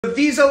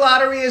visa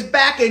lottery is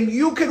back and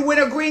you can win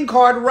a green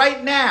card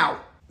right now.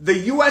 The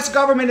U.S.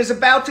 government is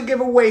about to give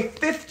away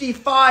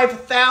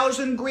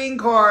 55,000 green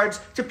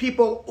cards to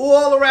people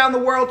all around the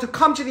world to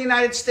come to the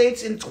United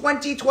States in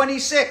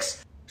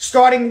 2026.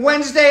 Starting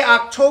Wednesday,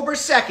 October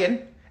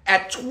 2nd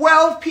at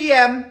 12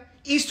 p.m.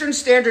 Eastern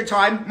Standard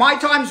Time, my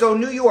time zone,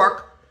 New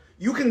York,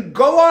 you can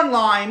go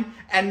online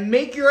and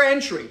make your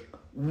entry.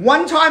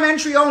 One-time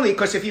entry only,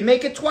 because if you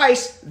make it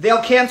twice,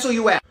 they'll cancel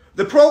you out.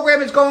 The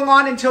program is going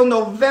on until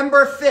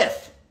November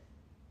 5th.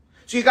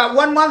 So you got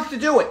 1 month to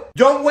do it.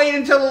 Don't wait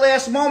until the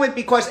last moment,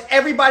 because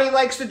everybody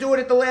likes to do it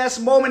at the last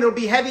moment. It'll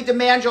be heavy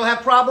demand. You'll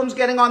have problems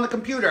getting on the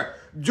computer.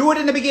 Do it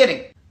in the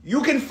beginning.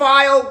 You can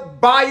file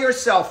by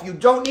yourself. You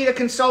don't need a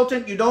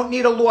consultant. You don't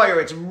need a lawyer.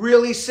 It's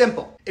really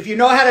simple. If you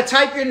know how to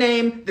type your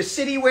name, the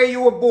city where you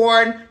were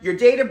born, your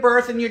date of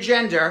birth, and your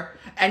gender,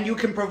 and you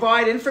can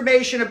provide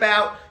information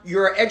about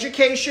your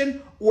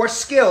education or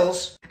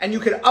skills, and you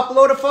can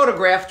upload a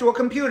photograph to a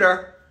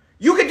computer,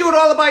 you can do it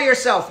all by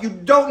yourself. You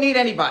don't need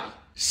anybody.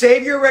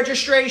 Save your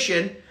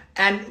registration,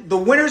 and the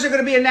winners are going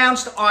to be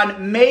announced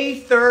on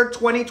May 3rd,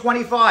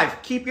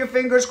 2025. Keep your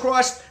fingers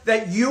crossed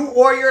that you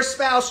or your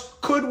spouse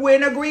could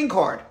win a green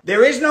card.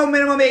 There is no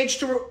minimum age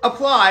to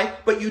apply,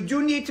 but you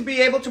do need to be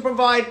able to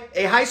provide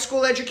a high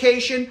school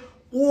education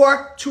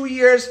or 2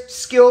 years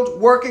skilled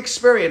work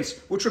experience,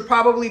 which would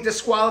probably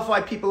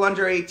disqualify people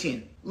under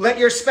 18. Let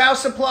your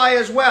spouse apply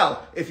as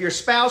well. If your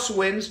spouse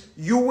wins,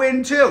 you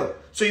win too.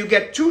 So you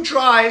get 2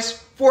 tries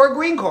for a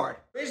green card.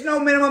 There is no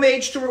minimum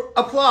age to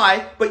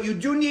apply, but you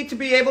do need to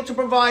be able to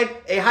provide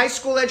a high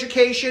school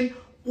education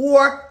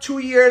or 2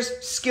 years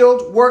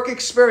skilled work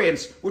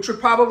experience, which would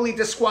probably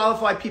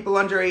disqualify people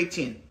under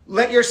 18.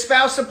 Let your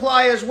spouse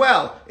apply as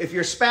well. If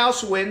your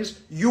spouse wins,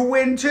 you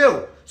win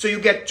too. So you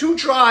get 2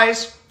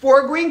 tries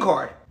for a green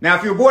card. Now,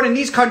 if you're born in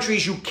these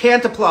countries, you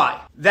can't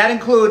apply. That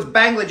includes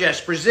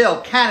Bangladesh,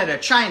 Brazil, Canada,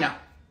 China,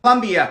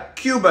 Colombia,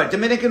 Cuba,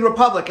 Dominican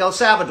Republic, El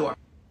Salvador,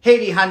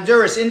 Haiti,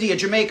 Honduras, India,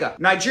 Jamaica,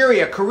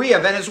 Nigeria, Korea,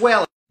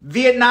 Venezuela,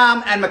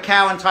 Vietnam, and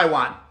Macau and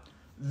Taiwan.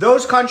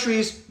 Those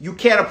countries, you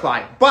can't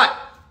apply. But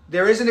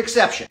there is an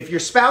exception. If your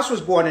spouse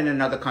was born in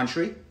another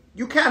country,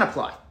 you can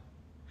apply.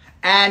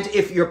 And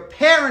if your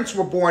parents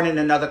were born in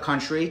another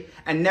country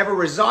and never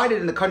resided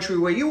in the country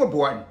where you were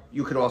born,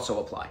 you could also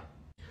apply.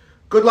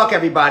 Good luck,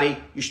 everybody.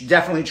 You should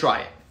definitely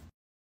try it.